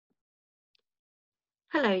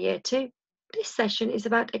Hello, Year 2. This session is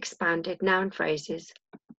about expanded noun phrases.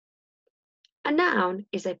 A noun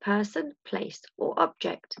is a person, place, or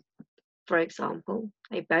object. For example,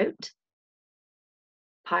 a boat,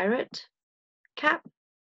 pirate, cap,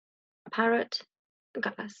 parrot, and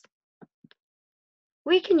cutlass.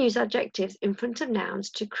 We can use adjectives in front of nouns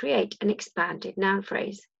to create an expanded noun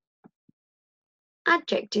phrase.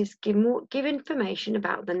 Adjectives give information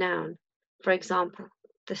about the noun. For example,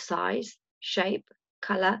 the size, shape,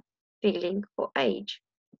 colour, feeling, or age.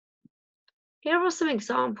 Here are some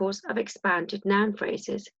examples of expanded noun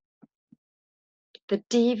phrases. The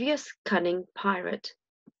devious, cunning pirate,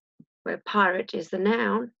 where pirate is the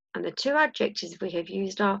noun and the two adjectives we have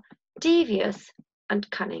used are devious and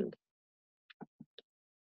cunning.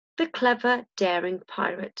 The clever, daring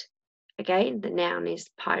pirate. Again, the noun is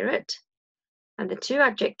pirate and the two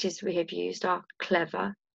adjectives we have used are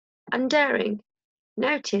clever and daring.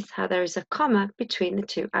 Notice how there is a comma between the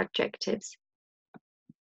two adjectives.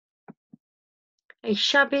 A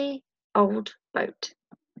shabby, old boat.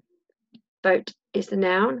 Boat is the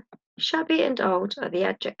noun, shabby and old are the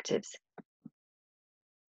adjectives.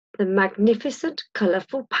 The magnificent,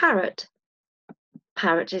 colourful parrot.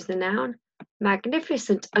 Parrot is the noun,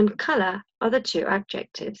 magnificent and colour are the two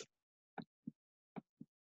adjectives.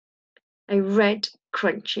 A red,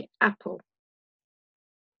 crunchy apple.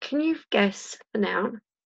 Can you guess the noun?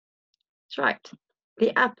 That's right,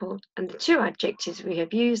 the apple, and the two adjectives we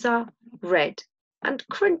have used are red and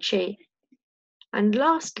crunchy. And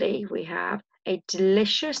lastly, we have a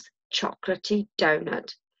delicious chocolatey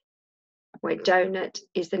donut, where donut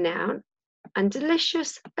is the noun and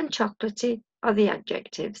delicious and chocolatey are the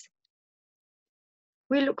adjectives.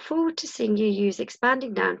 We look forward to seeing you use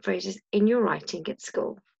expanding noun phrases in your writing at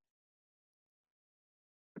school.